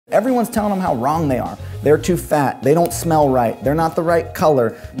Everyone's telling them how wrong they are. They're too fat, they don't smell right, they're not the right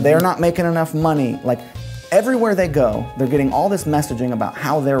color, they're not making enough money. Like, everywhere they go, they're getting all this messaging about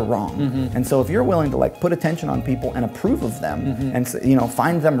how they're wrong. And so if you're willing to like put attention on people and approve of them and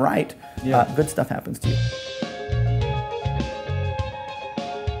find them right, good stuff happens to you.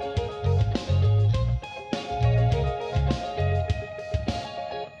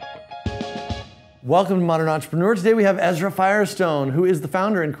 Welcome to Modern Entrepreneur. Today we have Ezra Firestone, who is the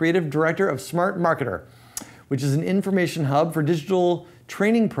founder and creative director of Smart Marketer, which is an information hub for digital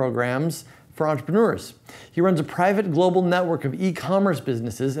training programs for entrepreneurs. He runs a private global network of e-commerce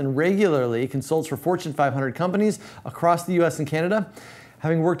businesses and regularly consults for Fortune 500 companies across the US and Canada.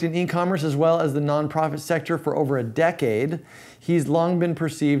 Having worked in e-commerce as well as the nonprofit sector for over a decade, he's long been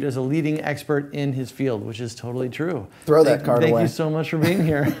perceived as a leading expert in his field, which is totally true. Throw that card away. Thank you so much for being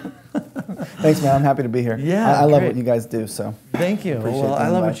here. Thanks, man. I'm happy to be here. Yeah, I love what you guys do. So thank you. Well, I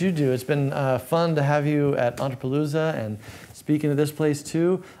love what you do. It's been fun to have you at Ontrapalooza and speaking to this place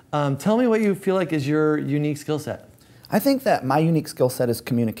too. Tell me what you feel like is your unique skill set. I think that my unique skill set is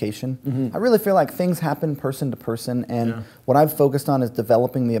communication. I really feel like things happen person to person, and what I've focused on is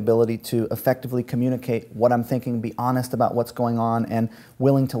developing the ability to effectively communicate what I'm thinking, be honest about what's going on, and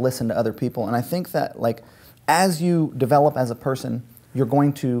willing to listen to other people. And I think that like as you develop as a person, you're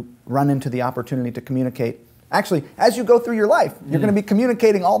going to run into the opportunity to communicate. Actually, as you go through your life, you're going to be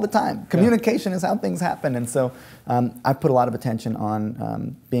communicating all the time. Communication is how things happen, and so I've put a lot of attention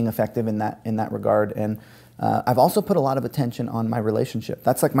on being effective in that regard. And I've also put a lot of attention on my relationship.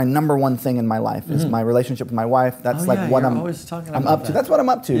 That's like my #1 thing in my life is my relationship with my wife. That's what I'm up to. That's what I'm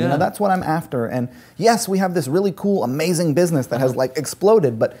up to. You know, that's what I'm after. And yes, we have this really cool, amazing business that has like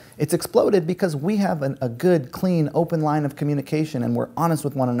exploded, but it's exploded because we have a good, clean, open line of communication, and we're honest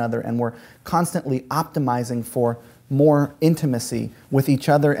with one another, and we're constantly optimizing for more intimacy with each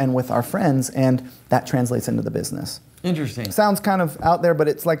other and with our friends, and that translates into the business. Interesting. Sounds kind of out there, but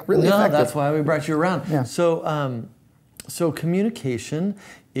it's like really effective. No, that's why we brought you around. Yeah. So, so communication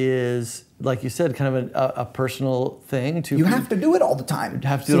is, like you said, kind of a personal thing. You have to do it all the time. You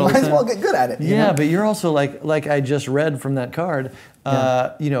have to do it all the time. You might as well get good at it. Yeah, you know? but you're also like I just read from that card,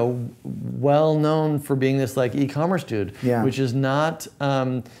 you know, well known for being this like e-commerce dude, which is not,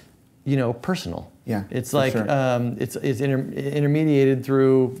 you know, personal. Yeah, it's like it's intermediated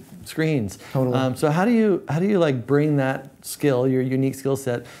through screens. Totally. So how do you like bring that skill, your unique skill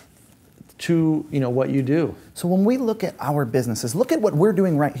set, to what you do? So when we look at our businesses, look at what we're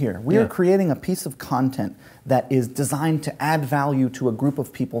doing right here. We are creating a piece of content that is designed to add value to a group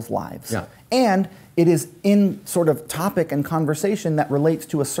of people's lives. And it is in sort of topic and conversation that relates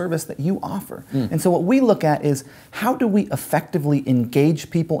to a service that you offer. And so what we look at is how do we effectively engage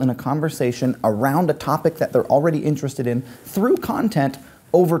people in a conversation around a topic that they're already interested in through content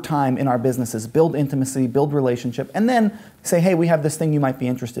over time in our businesses, build intimacy, build relationship, and then say, hey, we have this thing you might be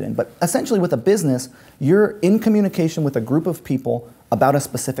interested in. But essentially with a business, you're in communication with a group of people about a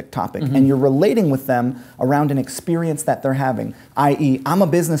specific topic, and you're relating with them around an experience that they're having, i.e., I'm a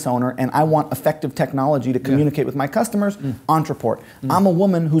business owner and I want effective technology to communicate with my customers, Ontraport. I'm a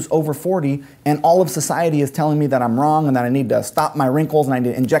woman who's over 40 and all of society is telling me that I'm wrong and that I need to stop my wrinkles and I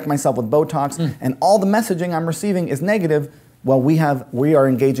need to inject myself with Botox, and all the messaging I'm receiving is negative. Well, we are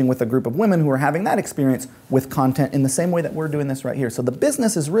engaging with a group of women who are having that experience with content in the same way that we're doing this right here. So the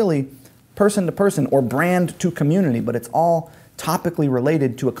business is really person to person or brand to community, but it's all topically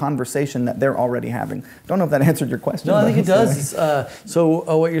related to a conversation that they're already having. Don't know if that answered your question. No, I think it does.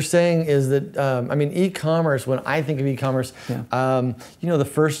 So what you're saying is that, I mean, e-commerce, when I think of e-commerce, you know, the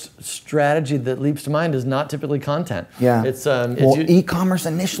first strategy that leaps to mind is not typically content. Well, e-commerce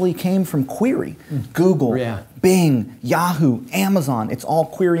initially came from query. Google, Bing, Yahoo, Amazon, it's all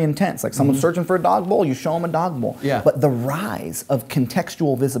query intense. Like someone's searching for a dog bowl, you show them a dog bowl. But the rise of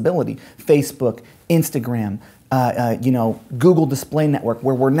contextual visibility, Facebook, Instagram, you know, Google Display Network,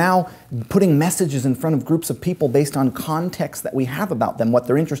 where we're now putting messages in front of groups of people based on context that we have about them, what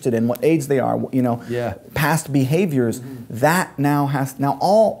they're interested in, what age they are, you know, past behaviors. That now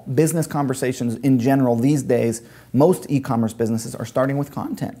all business conversations in general these days, most e-commerce businesses are starting with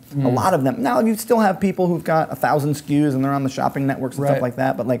content. A lot of them. Now you still have people who've got 1,000 SKUs and they're on the shopping networks and stuff like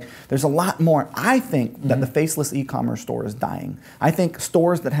that, but like there's a lot more. I think that the faceless e-commerce store is dying. I think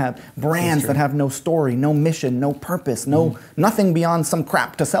stores that have brands that have no story, no mission, no purpose, nothing beyond some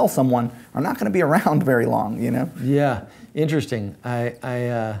crap to sell someone are not going to be around very long, you know? Yeah, interesting.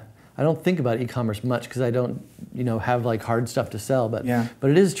 I don't think about e-commerce much because I don't, you know, have like hard stuff to sell. But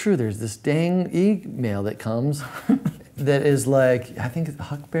it is true. There's this dang email that comes that is like, I think it's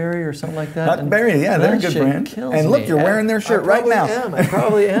Huckberry or something like that. Huckberry, yeah, they're a good brand. And look, you're wearing their shirt right now. I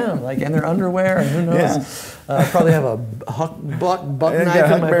probably am. Like, and their underwear, and who knows? Yeah. I probably have a buck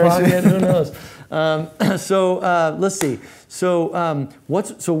knife in my pocket. Who knows? Let's see. So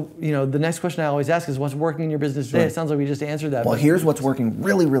the next question I always ask is, what's working in your business today? It sounds like we just answered that. Well, here's what's working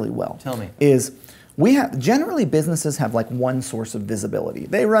really, really well. Tell me. Generally businesses have like one source of visibility.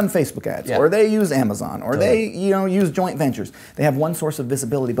 They run Facebook ads, or they use Amazon, or they use joint ventures. They have one source of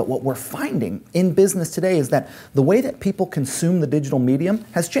visibility. But what we're finding in business today is that the way that people consume the digital medium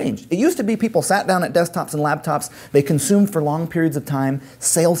has changed. It used to be people sat down at desktops and laptops, they consumed for long periods of time,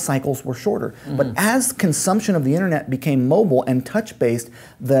 sales cycles were shorter. But as consumption of the internet became mobile and touch-based,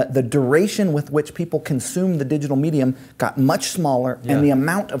 the duration with which people consume the digital medium got much smaller, and the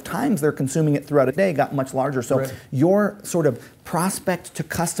amount of times they're consuming it throughout a day got much larger. So your sort of prospect to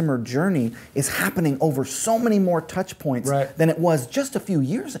customer journey is happening over so many more touch points than it was just a few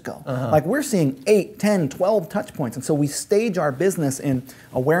years ago. Like we're seeing 8, 10, 12 touch points. And so we stage our business in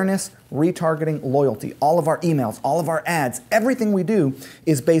awareness, retargeting, loyalty. All of our emails, all of our ads, everything we do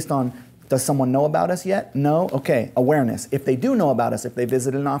is based on, does someone know about us yet? No? Okay, awareness. If they do know about us, if they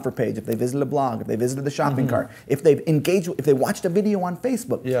visited an offer page, if they visited a blog, if they visited the shopping cart, if they've engaged, if they watched a video on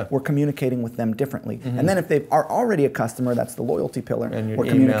Facebook, we're communicating with them differently. And then if they are already a customer, that's the loyalty pillar, we're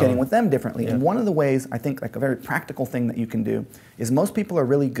communicating with them differently. And one of the ways, I think, like a very practical thing that you can do is most people are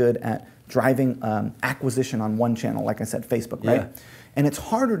really good at driving acquisition on one channel, like I said, Facebook, right? And it's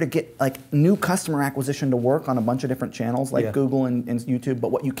harder to get like new customer acquisition to work on a bunch of different channels like Google and YouTube.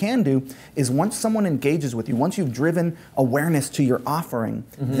 But what you can do is once someone engages with you, once you've driven awareness to your offering,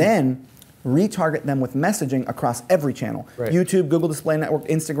 then retarget them with messaging across every channel. YouTube, Google Display Network,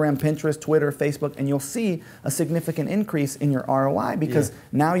 Instagram, Pinterest, Twitter, Facebook, and you'll see a significant increase in your ROI because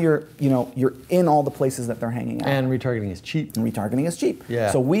now you're in all the places that they're hanging out. And retargeting is cheap. And retargeting is cheap.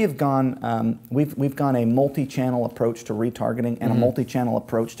 So we've gone we've gone a multi-channel approach to retargeting and a multi-channel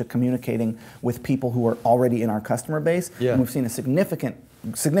approach to communicating with people who are already in our customer base. And we've seen a significant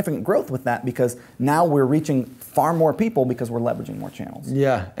growth with that because now we're reaching far more people because we're leveraging more channels.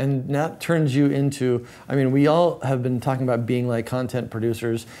 Yeah, and that turns you into, I mean, we all have been talking about being like content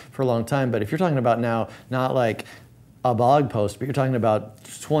producers for a long time, but if you're talking about now, not like a blog post, but you're talking about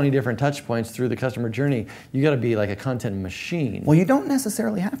 20 different touch points through the customer journey, you got to be like a content machine. Well, you don't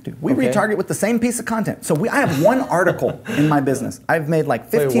necessarily have to. We retarget with the same piece of content. So I have one article in my business. I've made like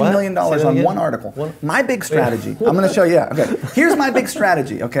 $15 million on one article. My big strategy, I'm going to show you. Okay, here's my big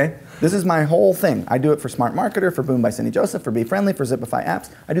strategy, okay? This is my whole thing. I do it for Smart Marketer, for Boom by Cindy Joseph, for Be Friendly, for Zipify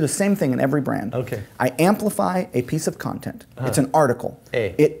Apps. I do the same thing in every brand. Okay. I amplify a piece of content. It's an article.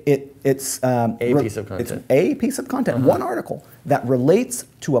 It's a piece of content. It's a piece of content, one article that relates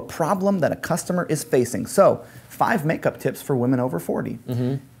to a problem that a customer is facing. So, 5 makeup tips for women over 40.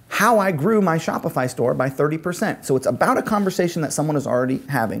 How I grew my Shopify store by 30%. So it's about a conversation that someone is already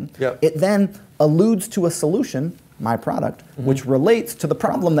having. It then alludes to a solution, my product, which relates to the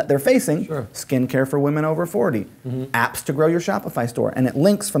problem that they're facing, skincare for women over 40, apps to grow your Shopify store, and it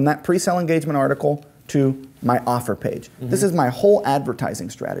links from that pre-sale engagement article to my offer page. This is my whole advertising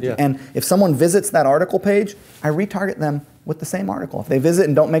strategy. And if someone visits that article page, I retarget them with the same article. If they visit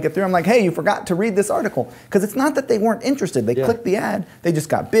and don't make it through, I'm like, hey, you forgot to read this article. Because it's not that they weren't interested. They clicked the ad, they just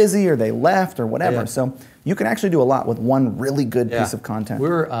got busy or they left or whatever. So you can actually do a lot with one really good piece of content.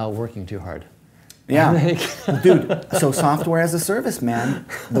 We're working too hard. Yeah, dude, so software as a service, man.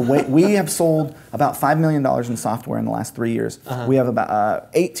 The way we have sold about $5 million in software in the last 3 years. We have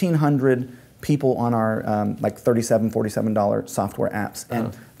about 1,800 people on our like $37, $47 software apps.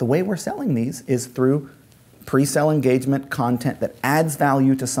 And the way we're selling these is through pre-sale engagement content that adds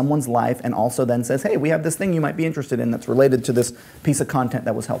value to someone's life and also then says, hey, we have this thing you might be interested in that's related to this piece of content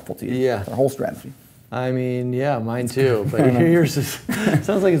that was helpful to you. That's our whole strategy. I mean, yeah, mine too, but yours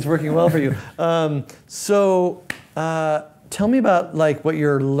sounds like it's working well for you. Tell me about like what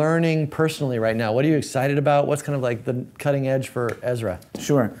you're learning personally right now. What are you excited about? What's kind of like the cutting edge for Ezra?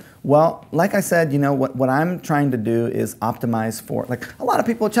 Sure. Well, like I said, you know, what I'm trying to do is optimize for, like a lot of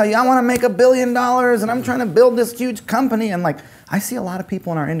people tell you, I want to make $1 billion and I'm trying to build this huge company. And like, I see a lot of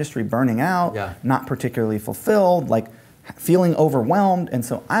people in our industry burning out, not particularly fulfilled, like feeling overwhelmed. And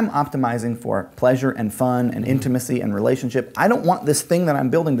so I'm optimizing for pleasure and fun and intimacy and relationship. I don't want this thing that I'm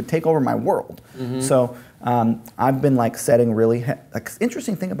building to take over my world. So I've been like setting really, like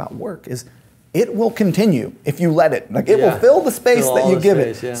interesting thing about work is it will continue if you let it. Like it will fill the space that you give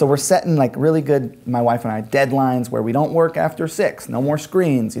it. So we're setting like really good, my wife and I, deadlines where we don't work after 6, no more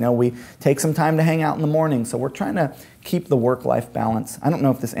screens. You know, we take some time to hang out in the morning. So we're trying to keep the work-life balance. I don't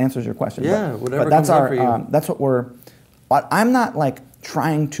know if this answers your question. Whatever but that's comes up for you. That's what we're I'm not like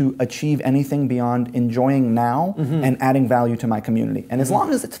trying to achieve anything beyond enjoying now and adding value to my community. And as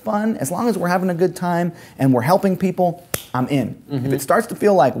long as it's fun, as long as we're having a good time and we're helping people, I'm in. If it starts to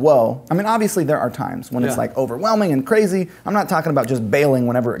feel like, whoa, I mean, obviously there are times when it's like overwhelming and crazy. I'm not talking about just bailing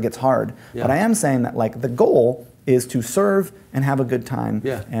whenever it gets hard, but I am saying that like the goal is to serve and have a good time.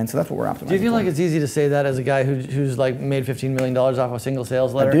 And so that's what we're optimizing. Do you feel like it's easy to say that as a guy who's like made $15 million off a single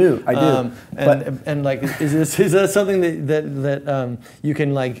sales letter? I do. And like, is that something that you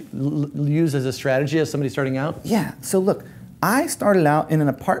can like use as a strategy as somebody starting out? Yeah. So look, I started out in an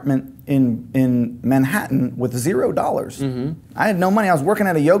apartment in Manhattan with $0. I had no money. I was working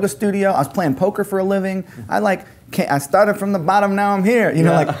at a yoga studio. I was playing poker for a living. I started from the bottom. Now I'm here. You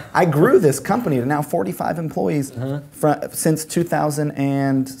know, like I grew this company to now 45 employees since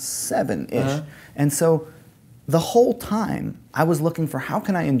 2007-ish. And so the whole time I was looking for how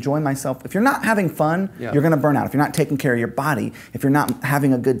can I enjoy myself. If you're not having fun, you're going to burn out. If you're not taking care of your body, if you're not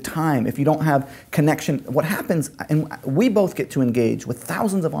having a good time, if you don't have connection, what happens, and we both get to engage with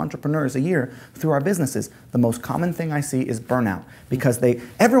thousands of entrepreneurs a year through our businesses. The most common thing I see is burnout because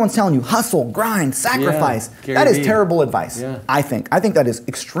everyone's telling you hustle, grind, sacrifice. That is terrible advice, I think. I think that is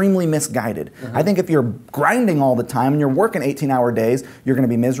extremely misguided. I think if you're grinding all the time and you're working 18-hour days, you're going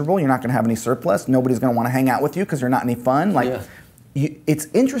to be miserable. You're not going to have any surplus. Nobody's going to want to hang out with you because you're not any fun. Like, it's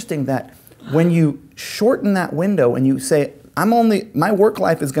interesting that when you shorten that window and you say, my work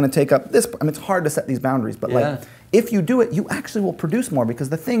life is going to take up this, I mean, it's hard to set these boundaries, but like, if you do it, you actually will produce more because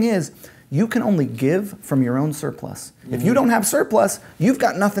the thing is, you can only give from your own surplus. If you don't have surplus, you've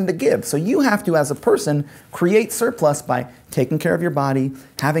got nothing to give. So you have to, as a person, create surplus by taking care of your body,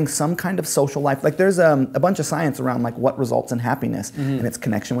 having some kind of social life. Like there's a bunch of science around like what results in happiness, and it's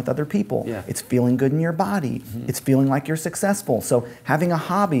connection with other people. It's feeling good in your body. It's feeling like you're successful. So having a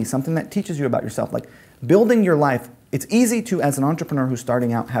hobby, something that teaches you about yourself, like building your life. It's easy to, as an entrepreneur who's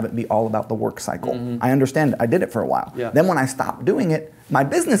starting out, have it be all about the work cycle. I understand it. I did it for a while. Then when I stopped doing it, my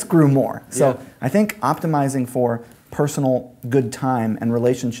business grew more. So I think optimizing for personal good time and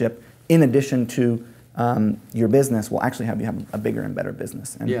relationship in addition to your business will actually have you have a bigger and better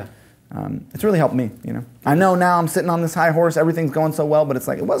business. And it's really helped me, you know. I know now I'm sitting on this high horse, everything's going so well, but it's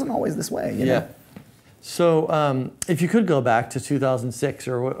like it wasn't always this way, you know? So if you could go back to 2006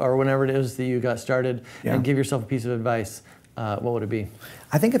 or whenever it is that you got started and give yourself a piece of advice, what would it be?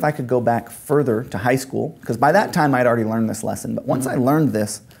 I think if I could go back further to high school, because by that time I'd already learned this lesson, but once I learned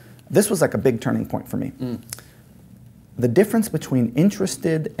this was like a big turning point for me. The difference between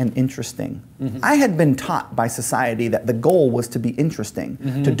interested and interesting. I had been taught by society that the goal was to be interesting,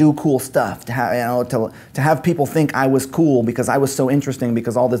 to do cool stuff, to have, you know, to have people think I was cool because I was so interesting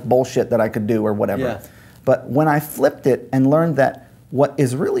because all this bullshit that I could do or whatever. But when I flipped it and learned that what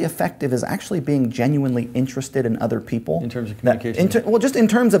is really effective is actually being genuinely interested in other people. In terms of communication? Well, just in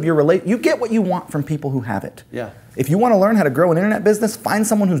terms of your you get what you want from people who have it. If you want to learn how to grow an internet business, find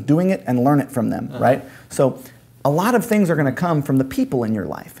someone who's doing it and learn it from them, right? So a lot of things are going to come from the people in your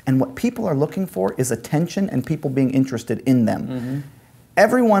life. And what people are looking for is attention and people being interested in them.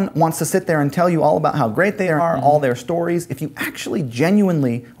 Everyone wants to sit there and tell you all about how great they are, all their stories. If you actually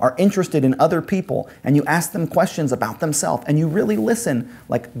genuinely are interested in other people and you ask them questions about themselves and you really listen,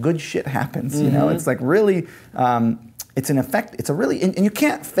 like good shit happens, you know? It's like really, it's an effect, it's a really, and you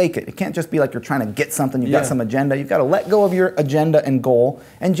can't fake it. It can't just be like you're trying to get something, you've got some agenda. You've got to let go of your agenda and goal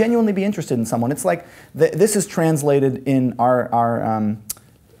and genuinely be interested in someone. It's like, this is translated in our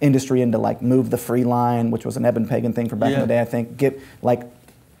industry into like move the free line, which was an Eben Pagan thing from back in the day, I think.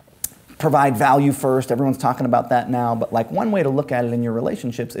 Provide value first. Everyone's talking about that now. But like one way to look at it in your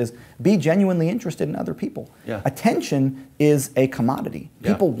relationships is be genuinely interested in other people. Attention is a commodity.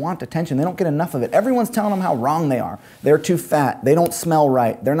 People want attention. They don't get enough of it. Everyone's telling them how wrong they are. They're too fat. They don't smell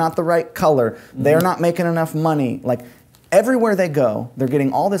right. They're not the right color. They're not making enough money. Like everywhere they go, they're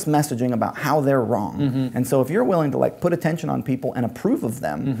getting all this messaging about how they're wrong. And so if you're willing to like put attention on people and approve of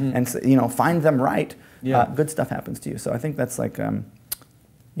them and, you know, find them right, good stuff happens to you. So I think that's like,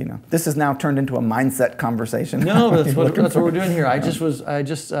 you know, this has now turned into a mindset conversation. No, that's what we're doing here.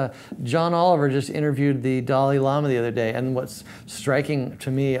 John Oliver just interviewed the Dalai Lama the other day, and what's striking to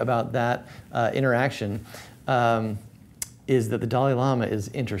me about that interaction is that the Dalai Lama is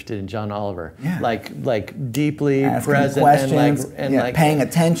interested in John Oliver, like deeply asking present questions, and like paying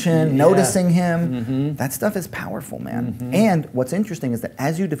attention, noticing him. That stuff is powerful, man. And what's interesting is that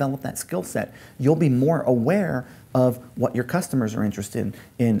as you develop that skill set, you'll be more aware of what your customers are interested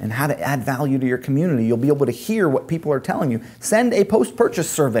in and how to add value to your community. You'll be able to hear what people are telling you. Send a post-purchase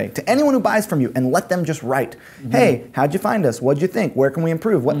survey to anyone who buys from you and let them just write, hey, how'd you find us? What'd you think? Where can we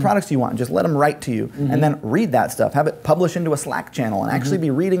improve? What products do you want? And just let them write to you. And then read that stuff. Have it publish into a Slack channel and actually be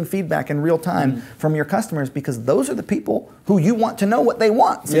reading feedback in real time from your customers, because those are the people who you want to know what they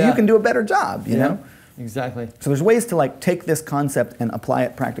want so you can do a better job, you know? Exactly. So there's ways to like take this concept and apply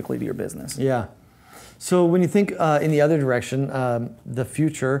it practically to your business. Yeah. So when you think in the other direction, the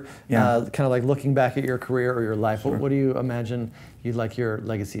future, kind of like looking back at your career or your life, what do you imagine you'd like your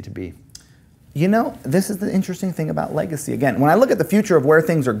legacy to be? You know, this is the interesting thing about legacy. Again, when I look at the future of where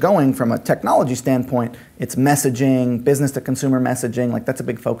things are going from a technology standpoint, it's messaging, business to consumer messaging. Like, that's a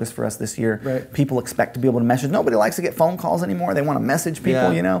big focus for us this year. Right. People expect to be able to message. Nobody likes to get phone calls anymore. They want to message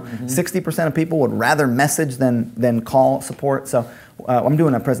people, you know. 60% of people would rather message than call support. So I'm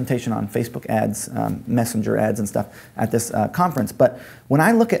doing a presentation on Facebook ads, messenger ads and stuff at this conference. But when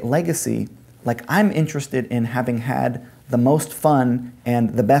I look at legacy, like, I'm interested in having had the most fun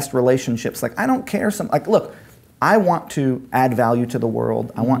and the best relationships. Like, I don't care look, I want to add value to the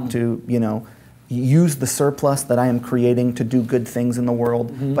world. I want to, you know, use the surplus that I am creating to do good things in the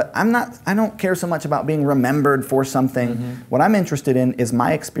world. But I don't care so much about being remembered for something. What I'm interested in is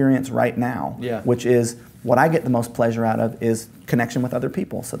my experience right now, which is what I get the most pleasure out of is connection with other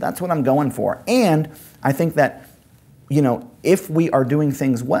people. So that's what I'm going for. And I think that, you know, if we are doing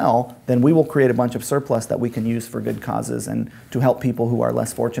things well, then we will create a bunch of surplus that we can use for good causes and to help people who are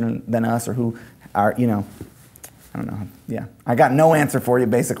less fortunate than us, or who are, you know, I don't know. Yeah, I got no answer for you.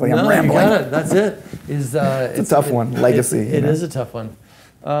 Basically, I'm rambling. You got it. That's it. It's a tough one. Legacy. It is a tough one.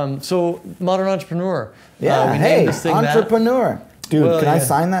 So, modern entrepreneur. Yeah. Hey, entrepreneur. Dude, well, can I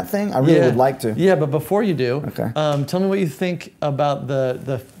sign that thing? I really would like to. Yeah, but before you do, tell me what you think about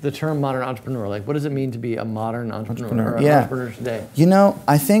the term modern entrepreneur. Like, what does it mean to be a modern entrepreneur or an entrepreneur today? You know,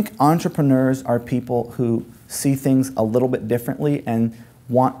 I think entrepreneurs are people who see things a little bit differently and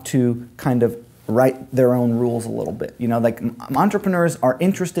want to kind of write their own rules a little bit. You know, like, entrepreneurs are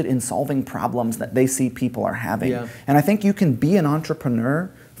interested in solving problems that they see people are having. And I think you can be an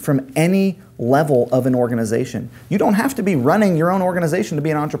entrepreneur from any level of an organization. You don't have to be running your own organization to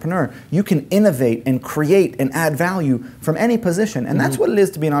be an entrepreneur. You can innovate and create and add value from any position. And that's what it is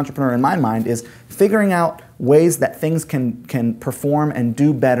to be an entrepreneur in my mind, is figuring out ways that things can perform and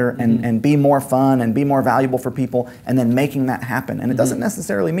do better and be more fun and be more valuable for people, and then making that happen. And it doesn't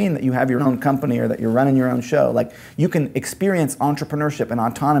necessarily mean that you have your own company or that you're running your own show. Like, you can experience entrepreneurship and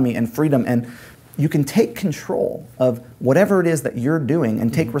autonomy and freedom, and you can take control of whatever it is that you're doing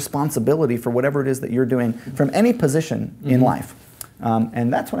and take responsibility for whatever it is that you're doing from any position in life.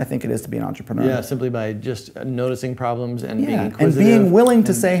 And that's what I think it is to be an entrepreneur. Yeah, simply by just noticing problems and being inquisitive. And being willing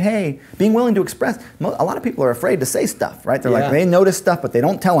to say, hey, being willing to express. A lot of people are afraid to say stuff, right? They're like, they notice stuff, but they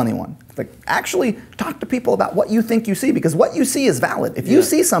don't tell anyone. It's like, actually talk to people about what you think you see, because what you see is valid. If you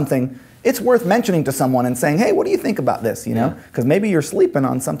see something, it's worth mentioning to someone and saying, hey, what do you think about this? You know, because maybe you're sleeping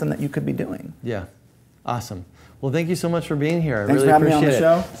on something that you could be doing. Yeah, awesome. Well, thank you so much for being here. Thanks I really for having me on appreciate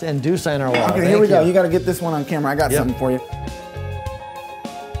the show. And do sign our wall. Okay, here we go. You got to get this one on camera. I got something for you.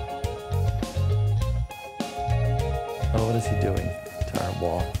 Oh, what is he doing to our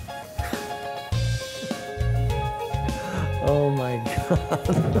wall? Oh my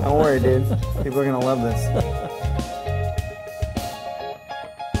God. Don't worry, dude. People are going to love this.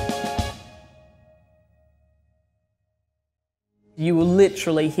 You will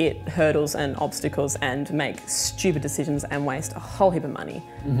literally hit hurdles and obstacles and make stupid decisions and waste a whole heap of money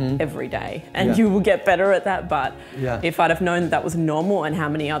every day. And you will get better at that. But if I'd have known that was normal and how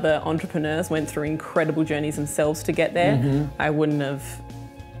many other entrepreneurs went through incredible journeys themselves to get there, I wouldn't have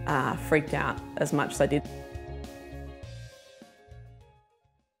freaked out as much as I did.